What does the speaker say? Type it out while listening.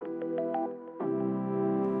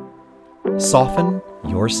Soften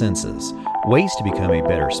your senses. Ways to become a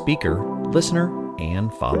better speaker, listener,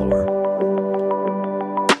 and follower.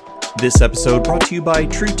 This episode brought to you by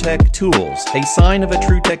Tru Tech Tools. A sign of a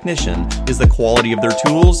true technician is the quality of their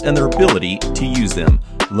tools and their ability to use them.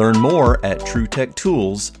 Learn more at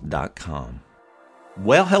trutech.tools.com.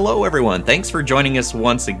 Well, hello everyone. Thanks for joining us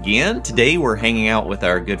once again. Today we're hanging out with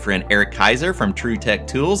our good friend Eric Kaiser from Tru Tech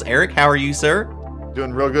Tools. Eric, how are you, sir?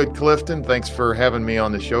 Doing real good, Clifton. Thanks for having me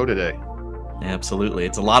on the show today. Absolutely.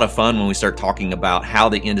 It's a lot of fun when we start talking about how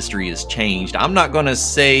the industry has changed. I'm not going to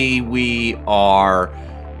say we are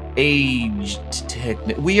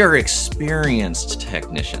we are experienced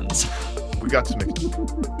technicians. We got some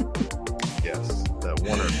yes,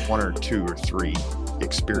 one or two or three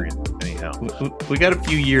experience anyhow. We got a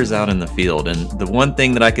few years out in the field, and the one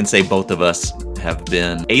thing that I can say both of us have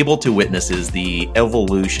been able to witness is the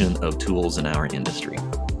evolution of tools in our industry.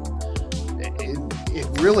 It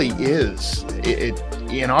really is.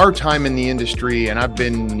 In our time in the industry, and I've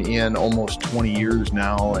been in almost 20 years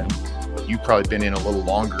now, and you've probably been in a little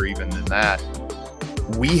longer even than that,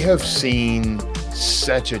 we have seen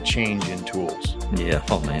such a change in tools. Yeah,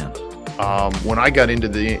 oh man. When I got into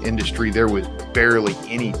the industry, there was barely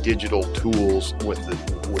any digital tools with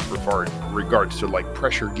regards to like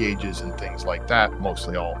pressure gauges and things like that,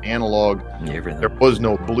 mostly all analog. Everything. There was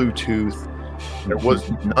no Bluetooth. There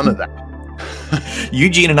was none of that.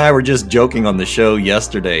 Eugene and I were just joking on the show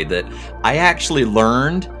yesterday that I actually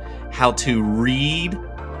learned how to read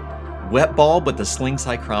wet ball with the sling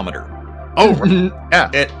psychrometer. Oh, yeah.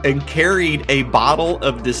 And carried a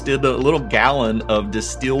little gallon of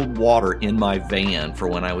distilled water in my van for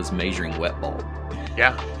when I was measuring wet ball.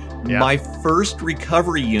 Yeah. My first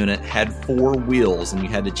recovery unit had 4 wheels, and you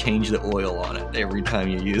had to change the oil on it every time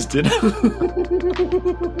you used it.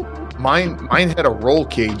 Mine had a roll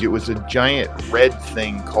cage. It was a giant red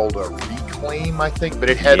thing called a Reclaim, I think, but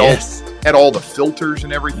it had all the filters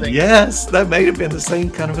and everything. Yes, that may have been the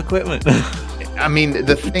same kind of equipment. I mean,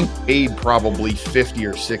 the thing weighed probably 50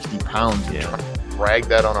 or 60 pounds. And trying to drag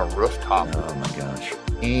that on a rooftop. Oh my gosh.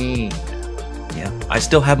 Yeah, I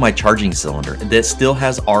still have my charging cylinder that still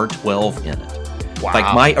has R12 in it. Wow.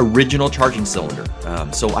 Like my original charging cylinder.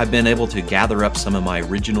 So I've been able to gather up some of my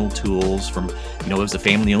original tools from, it was a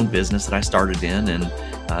family-owned business that I started in, and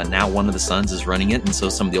now one of the sons is running it, and so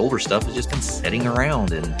some of the older stuff has just been sitting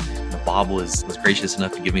around, and Bob was gracious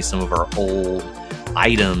enough to give me some of our old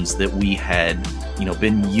items that we had,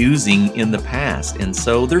 been using in the past, and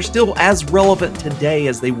so they're still as relevant today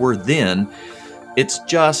as they were then. It's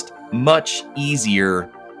just much easier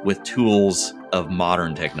with tools of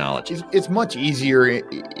modern technology. It's much easier,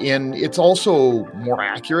 and it's also more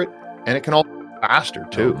accurate, and it can also be faster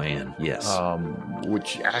too. Oh man, yes.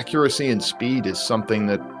 Which accuracy and speed is something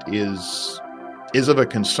that is of a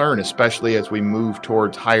concern, especially as we move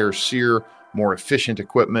towards higher SEER, more efficient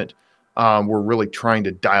equipment. We're really trying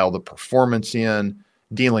to dial the performance in,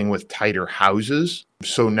 dealing with tighter houses.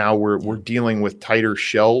 So now we're dealing with tighter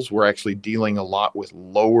shells. We're actually dealing a lot with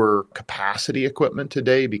lower capacity equipment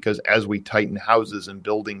today, because as we tighten houses and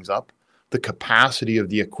buildings up, the capacity of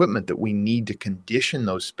the equipment that we need to condition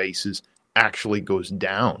those spaces actually goes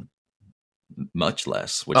down. Much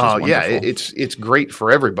less, which is wonderful. Yeah, it's great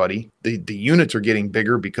for everybody. The units are getting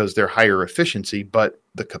bigger because they're higher efficiency, but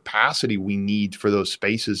the capacity we need for those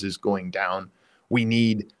spaces is going down. We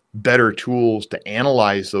need better tools to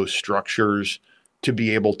analyze those structures to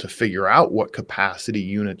be able to figure out what capacity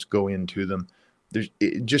units go into them. There's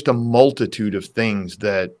just a multitude of things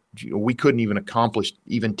that we couldn't even accomplish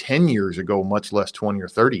even 10 years ago, much less 20 or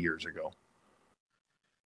 30 years ago.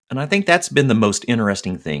 And I think that's been the most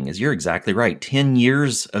interesting thing, is you're exactly right. 10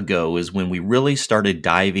 years ago is when we really started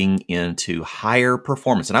diving into higher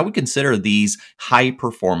performance. And I would consider these high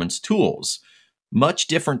performance tools. Much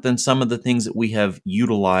different than some of the things that we have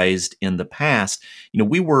utilized in the past.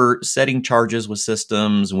 We were setting charges with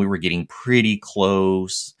systems and we were getting pretty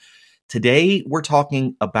close. Today, we're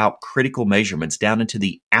talking about critical measurements down into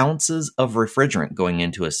the ounces of refrigerant going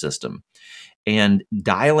into a system and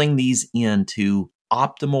dialing these into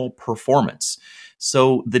optimal performance.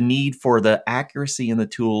 So the need for the accuracy in the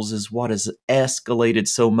tools is what has escalated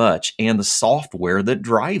so much, and the software that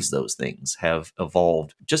drives those things have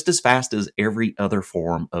evolved just as fast as every other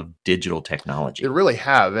form of digital technology. They really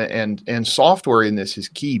have, and software in this is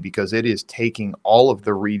key because it is taking all of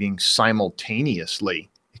the readings simultaneously.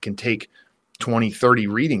 It can take 20, 30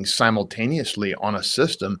 readings simultaneously on a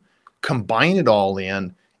system, combine it all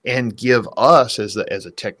in, and give us as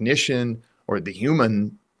a technician or the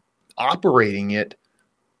human operating it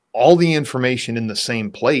all the information in the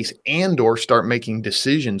same place, and or start making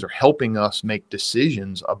decisions or helping us make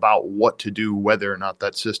decisions about what to do, whether or not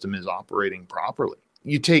that system is operating properly.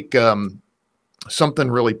 You take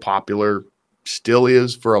something really popular, still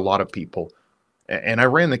is for a lot of people, and I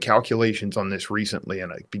ran the calculations on this recently,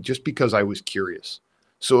 and just because I was curious.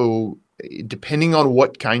 So depending on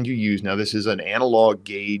what kind you use, now this is an analog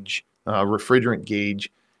gauge, refrigerant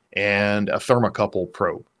gauge, and a thermocouple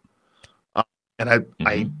probe. And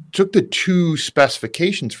I took the two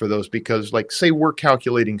specifications for those because, like, say we're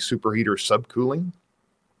calculating superheater subcooling,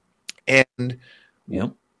 and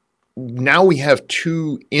now we have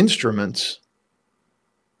two instruments,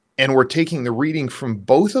 and we're taking the reading from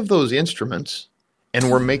both of those instruments, and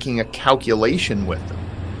we're making a calculation with them.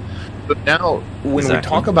 But now, when we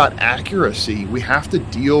talk about accuracy, we have to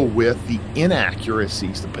deal with the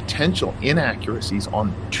inaccuracies, the potential inaccuracies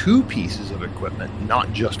on two pieces of equipment,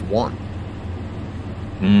 not just one.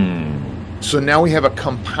 So now we have a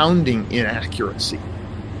compounding inaccuracy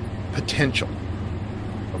potential.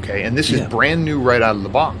 Okay. And this is brand new right out of the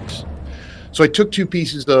box. So I took two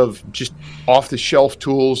pieces of just off the shelf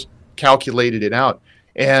tools, calculated it out.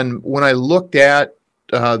 And when I looked at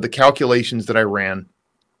the calculations that I ran,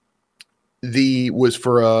 was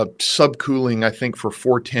for a subcooling, I think for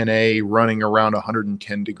 410A, running around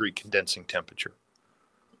 110 degree condensing temperature,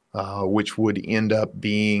 which would end up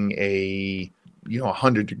being a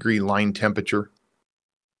 100 degree line temperature,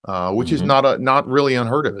 which is not really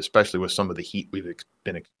unheard of, especially with some of the heat we've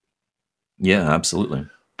been. Yeah, absolutely.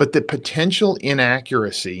 But the potential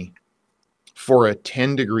inaccuracy for a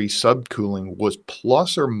 10 degree subcooling was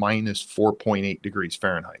plus or minus 4.8 degrees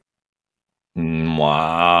Fahrenheit.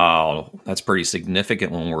 Wow. That's pretty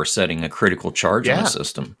significant when we're setting a critical charge on a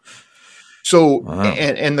system. So,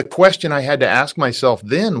 and the question I had to ask myself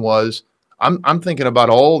then was, I'm thinking about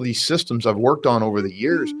all these systems I've worked on over the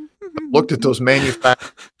years. I looked at those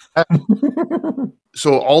manufacturers.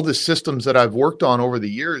 So all the systems that I've worked on over the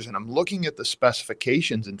years, and I'm looking at the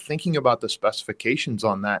specifications and thinking about the specifications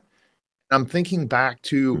on that. I'm thinking back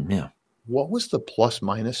to what was the plus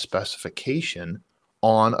minus specification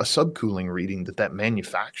on a subcooling reading that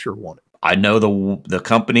manufacturer wanted. I know the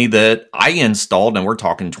company that I installed, and we're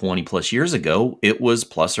talking 20 plus years ago, it was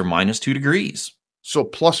plus or minus 2 degrees. So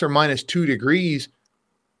plus or minus 2 degrees,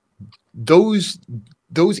 those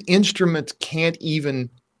instruments can't even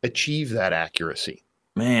achieve that accuracy.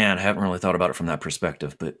 Man, I haven't really thought about it from that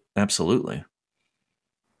perspective, but absolutely.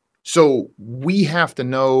 So we have to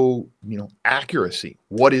know, accuracy.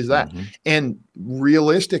 What is that? And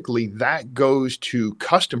realistically, that goes to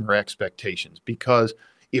customer expectations, because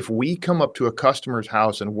if we come up to a customer's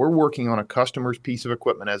house and we're working on a customer's piece of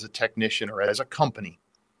equipment as a technician or as a company,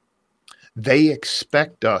 they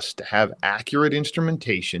expect us to have accurate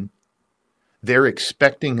instrumentation. They're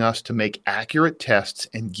expecting us to make accurate tests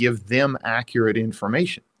and give them accurate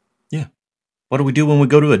information. Yeah. What do we do when we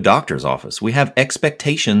go to a doctor's office? We have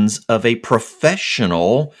expectations of a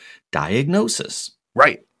professional diagnosis.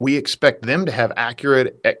 Right. We expect them to have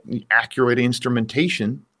accurate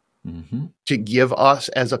instrumentation to give us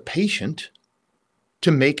as a patient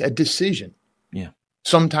to make a decision. Yeah.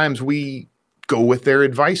 Sometimes we go with their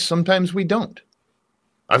advice. Sometimes we don't.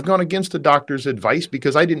 I've gone against the doctor's advice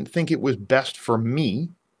because I didn't think it was best for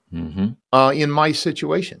me in my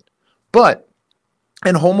situation.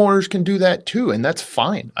 And homeowners can do that too, and that's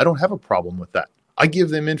fine. I don't have a problem with that. I give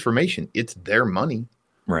them information. It's their money.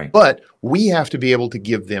 Right. But we have to be able to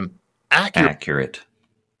give them accurate.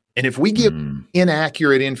 And if we give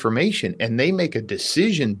inaccurate information and they make a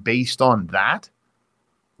decision based on that,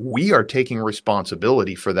 we are taking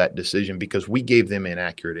responsibility for that decision because we gave them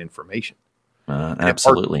inaccurate information.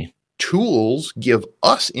 Absolutely. Tools give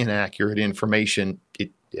us inaccurate information.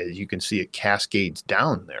 As you can see, it cascades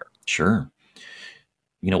down there. Sure.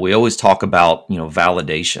 We always talk about,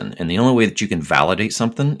 validation, and the only way that you can validate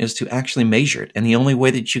something is to actually measure it. And the only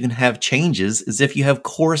way that you can have changes is if you have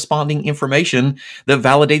corresponding information that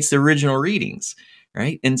validates the original readings,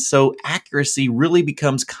 right? And so accuracy really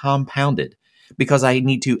becomes compounded because I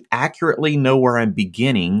need to accurately know where I'm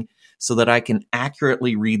beginning so that I can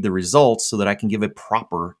accurately read the results so that I can give a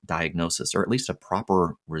proper diagnosis or at least a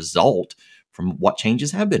proper result from what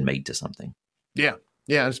changes have been made to something. Yeah.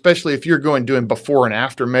 Yeah, especially if you're doing before and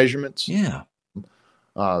after measurements. Yeah.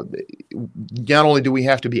 Not only do we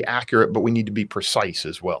have to be accurate, but we need to be precise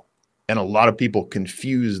as well. And a lot of people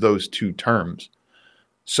confuse those two terms.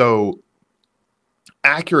 So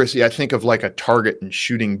accuracy, I think of like a target and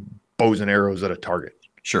shooting bows and arrows at a target.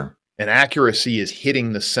 Sure. And accuracy is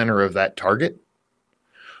hitting the center of that target.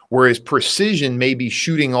 Whereas precision may be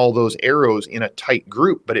shooting all those arrows in a tight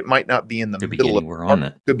group, but it might not be in the Could be middle of anywhere the on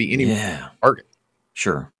target. it. Could be anywhere Yeah. on the target.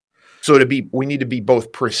 Sure. So we need to be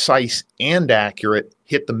both precise and accurate,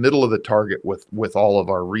 hit the middle of the target with all of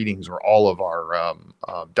our readings or all of our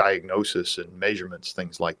diagnosis and measurements,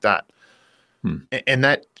 things like that. And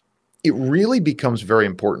that it really becomes very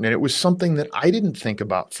important. And it was something that I didn't think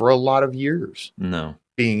about for a lot of years. No.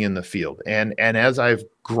 Being in the field. And as I've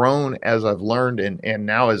grown, as I've learned, and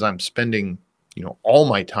now as I'm spending, all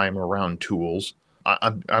my time around tools,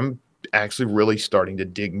 I'm actually really starting to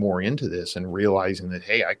dig more into this and realizing that,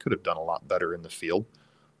 hey, I could have done a lot better in the field,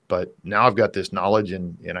 but now I've got this knowledge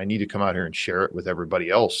and I need to come out here and share it with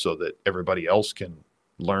everybody else so that everybody else can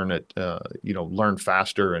learn it, learn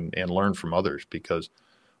faster and learn from others, because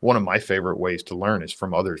one of my favorite ways to learn is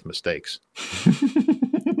from others' mistakes.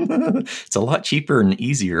 It's a lot cheaper and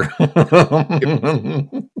easier.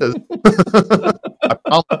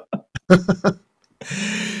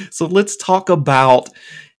 So let's talk about,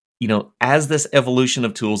 as this evolution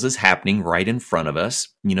of tools is happening right in front of us,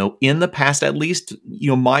 in the past, at least,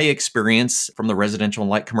 my experience from the residential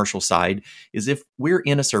and light commercial side is if we're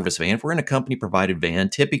in a service van, if we're in a company provided van,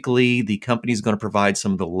 typically the company is going to provide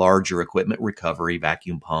some of the larger equipment, recovery,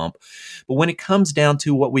 vacuum pump. But when it comes down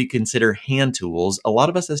to what we consider hand tools, a lot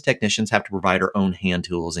of us as technicians have to provide our own hand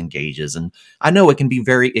tools and gauges. And I know it can be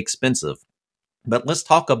very expensive, but let's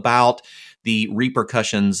talk about the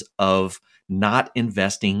repercussions of not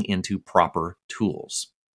investing into proper tools.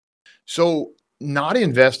 So not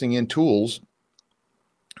investing in tools,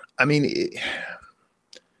 I mean,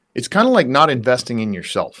 it's kind of like not investing in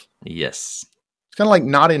yourself. Yes. It's kind of like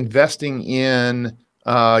not investing in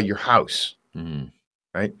your house,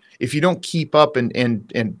 right? If you don't keep up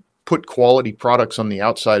and put quality products on the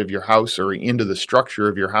outside of your house or into the structure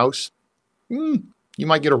of your house, you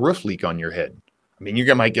might get a roof leak on your head. I mean,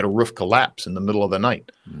 you might get a roof collapse in the middle of the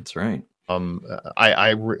night. That's right.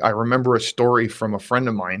 I remember a story from a friend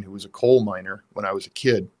of mine who was a coal miner when I was a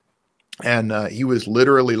kid. And he was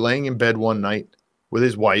literally laying in bed one night with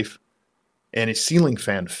his wife, and his ceiling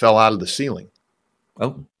fan fell out of the ceiling.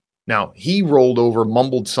 Oh. Now, he rolled over,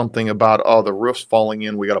 mumbled something about, the roof's falling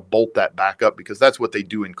in. We got to bolt that back up, because that's what they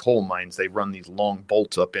do in coal mines. They run these long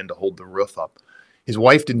bolts up in to hold the roof up. His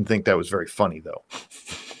wife didn't think that was very funny, though.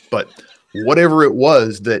 But whatever it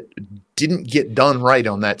was that didn't get done right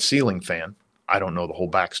on that ceiling fan, I don't know the whole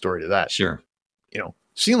backstory to that. Sure.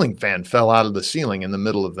 Ceiling fan fell out of the ceiling in the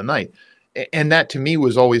middle of the night. And that to me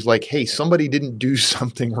was always like, hey, somebody didn't do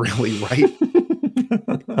something really right.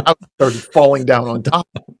 I started falling down on top.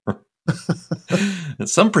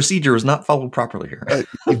 Some procedure was not followed properly here.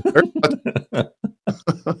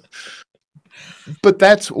 But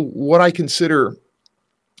that's what I consider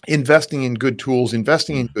investing in good tools,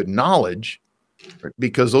 investing in good knowledge,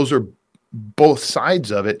 because those are both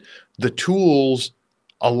sides of it. The tools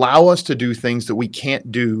allow us to do things that we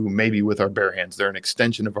can't do maybe with our bare hands. They're an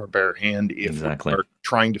extension of our bare hand. If we're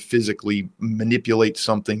trying to physically manipulate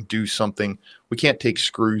something, do something, we can't take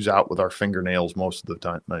screws out with our fingernails most of the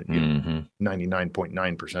time,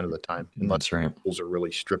 99.9% of the time, unless the tools are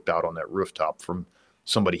really stripped out on that rooftop from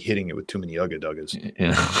somebody hitting it with too many ugga-duggas.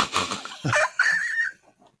 Yeah.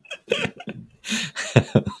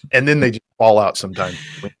 And then they just fall out sometimes.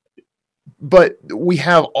 But we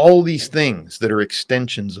have all these things that are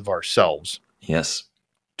extensions of ourselves. Yes.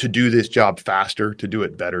 To do this job faster, to do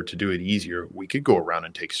it better, to do it easier. We could go around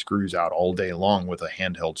and take screws out all day long with a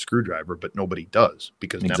handheld screwdriver, but nobody does,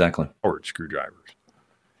 because now powered screwdrivers.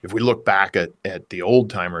 If we look back at the old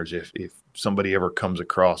timers, if somebody ever comes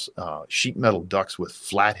across sheet metal ducts with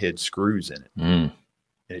flathead screws in it.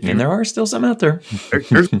 And there are still some out there.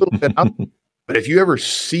 There's a little bit out there. But if you ever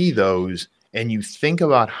see those and you think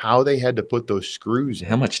about how they had to put those screws in,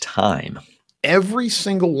 how much time? Every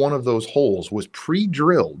single one of those holes was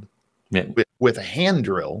pre-drilled with a hand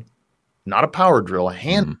drill, not a power drill, a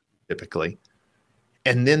hand typically.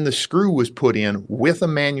 And then the screw was put in with a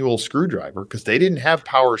manual screwdriver, because they didn't have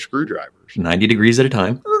power screwdrivers. 90 degrees at a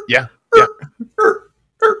time. Yeah.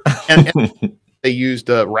 And they used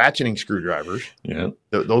ratcheting screwdrivers. Yeah.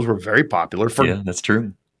 Those were very popular. Yeah, that's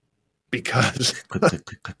true. Because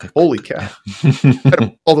holy cow,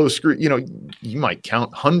 all those screws, you might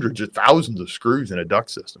count hundreds of thousands of screws in a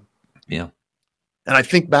duct system. Yeah. And I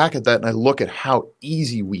think back at that and I look at how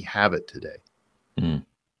easy we have it today.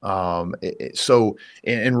 So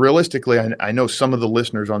realistically, I know some of the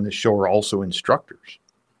listeners on this show are also instructors.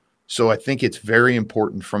 So I think it's very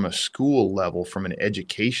important from a school level, from an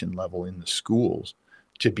education level in the schools,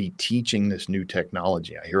 to be teaching this new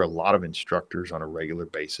technology. I hear a lot of instructors on a regular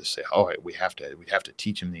basis say, we have to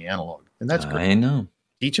teach them the analog. And that's great. I know.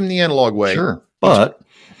 Teach them the analog way. Sure. But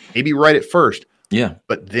maybe right at first. Yeah.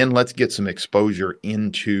 But then let's get some exposure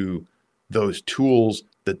into those tools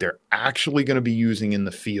that they're actually going to be using in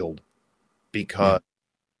the field, because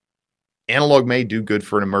analog may do good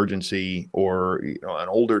for an emergency, or an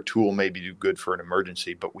older tool may do good for an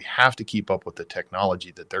emergency, but we have to keep up with the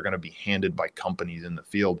technology that they're going to be handed by companies in the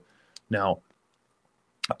field. Now,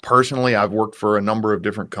 personally, I've worked for a number of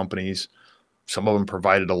different companies. Some of them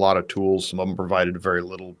provided a lot of tools. Some of them provided a very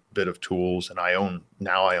little bit of tools. And I own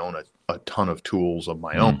a ton of tools of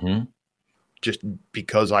my own, just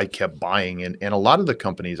because I kept buying. And a lot of the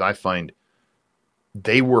companies, I find,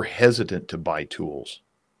 they were hesitant to buy tools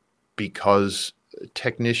because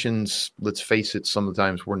technicians, let's face it,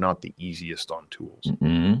 sometimes we're not the easiest on tools.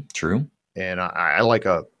 True. And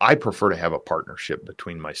I prefer to have a partnership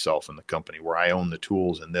between myself and the company where I own the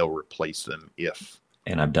tools and they'll replace them if.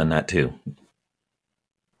 And I've done that too.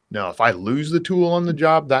 Now, if I lose the tool on the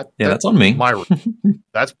job, that's on me.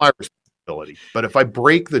 That's my responsibility. But if I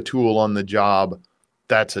break the tool on the job,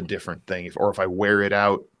 that's a different thing. Or if I wear it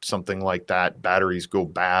out, something like that, batteries go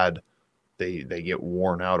bad, they get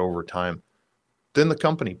worn out over time, then the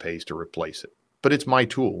company pays to replace it. But it's my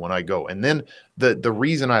tool when I go. And then the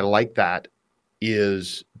reason I like that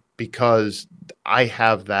is because I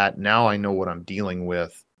have that. Now I know what I'm dealing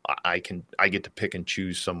with. I get to pick and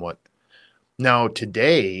choose somewhat. Now,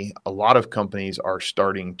 today, a lot of companies are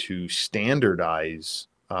starting to standardize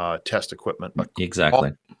test equipment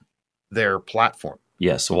across their platform.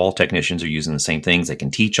 Yes, so all technicians are using the same things. They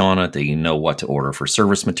can teach on it. They know what to order for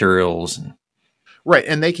service materials. Right,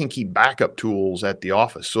 and they can keep backup tools at the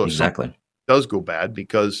office. So if something does go bad,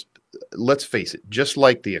 because let's face it, just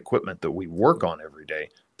like the equipment that we work on every day,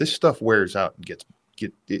 this stuff wears out and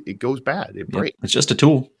it goes bad. It breaks. It's just a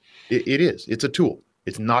tool. It is. It's a tool.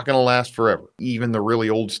 It's not going to last forever. Even the really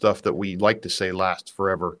old stuff that we like to say lasts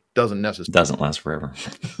forever doesn't last forever.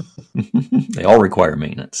 They all require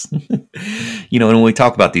maintenance. And when we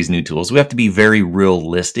talk about these new tools, we have to be very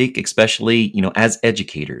realistic, especially, as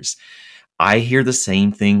educators. I hear the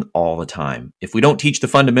same thing all the time. If we don't teach the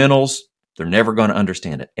fundamentals, they're never going to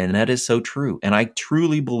understand it. And that is so true. And I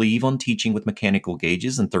truly believe on teaching with mechanical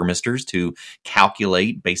gauges and thermistors to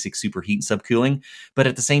calculate basic superheat and subcooling. But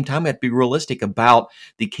at the same time, we have to be realistic about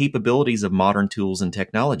the capabilities of modern tools and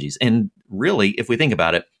technologies. And really, if we think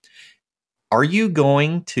about it, are you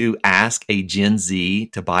going to ask a Gen Z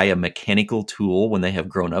to buy a mechanical tool when they have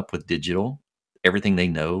grown up with digital? Everything they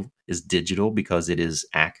know is digital because it is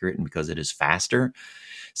accurate and because it is faster.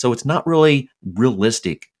 So it's not really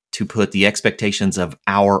realistic to put the expectations of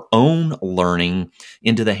our own learning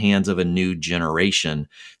into the hands of a new generation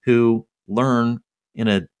who learn in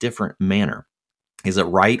a different manner. Is it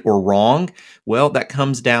right or wrong? Well, that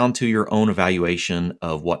comes down to your own evaluation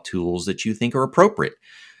of what tools that you think are appropriate.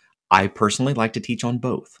 I personally like to teach on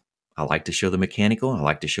both. I like to show the mechanical. I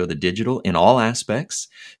like to show the digital in all aspects,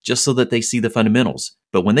 just so that they see the fundamentals.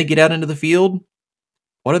 But when they get out into the field,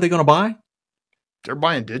 what are they going to buy? They're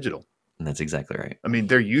buying digital. And that's exactly right. I mean,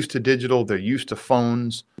 they're used to digital. They're used to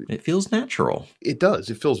phones. It feels natural. It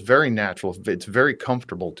does. It feels very natural. It's very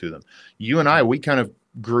comfortable to them. You and I, we kind of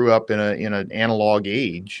grew up in an analog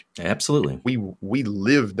age. Absolutely. We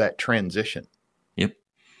lived that transition. Yep.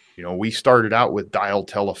 We started out with dial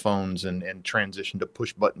telephones and transitioned to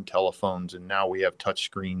push button telephones, and now we have touch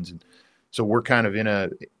screens. And so we're kind of in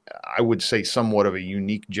I would say, somewhat of a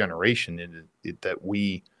unique generation in it that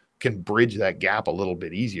we can bridge that gap a little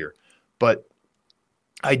bit easier. But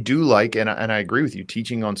I do like, and I agree with you,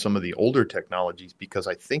 teaching on some of the older technologies, because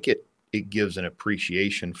I think it gives an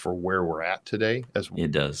appreciation for where we're at today.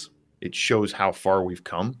 It does. It shows how far we've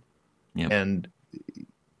come. Yep. And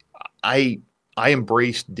I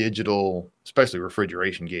embraced digital, especially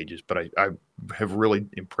refrigeration gauges, but I have really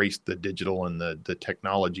embraced the digital and the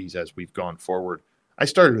technologies as we've gone forward. I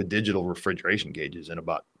started with digital refrigeration gauges in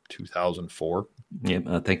about 2004. Yeah,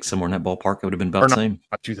 I think somewhere in that ballpark it would have been about the same.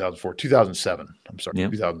 Not 2004, 2007. I'm sorry,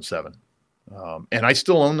 yep. 2007. And I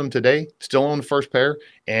still own them today. Still own the first pair,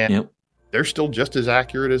 and they're still just as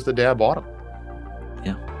accurate as the day I bought them.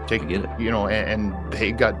 Yeah, take it. And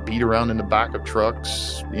they got beat around in the back of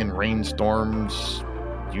trucks in rainstorms.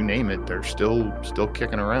 You name it, they're still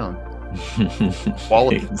kicking around.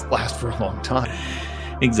 Quality lasts for a long time.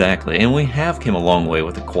 Exactly. And we have come a long way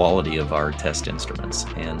with the quality of our test instruments.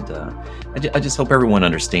 And I just hope everyone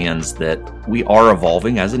understands that we are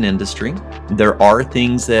evolving as an industry. There are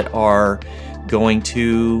things that are going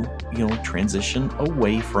to, transition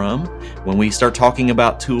away from. When we start talking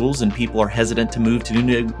about tools and people are hesitant to move to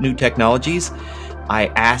new technologies, I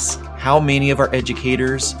ask how many of our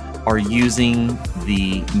educators are using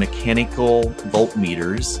the mechanical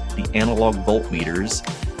voltmeters, the analog voltmeters,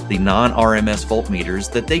 the non-RMS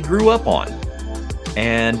voltmeters that they grew up on.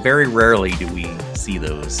 And very rarely do we see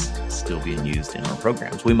those still being used in our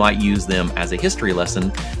programs. We might use them as a history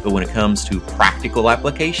lesson, but when it comes to practical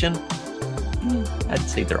application, I'd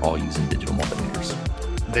say they're all using digital multimeters.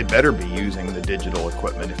 They better be using the digital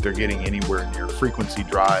equipment if they're getting anywhere near frequency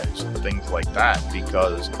drives and things like that,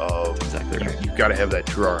 because of Exactly right. You've got to have that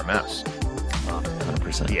true RMS.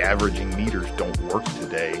 100%. The averaging meters don't work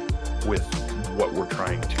today with what we're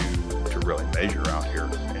trying to really measure out here.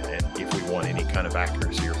 And if we want any kind of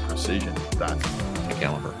accuracy or precision, that's the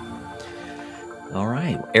caliber. All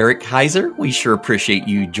right. Eric Kaiser, we sure appreciate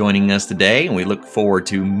you joining us today, and we look forward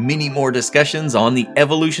to many more discussions on the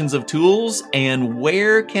evolutions of tools. And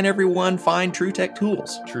where can everyone find Tru Tech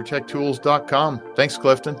Tools? TruTechTools.com. Thanks,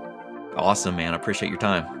 Clifton. Awesome, man. I appreciate your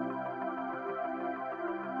time.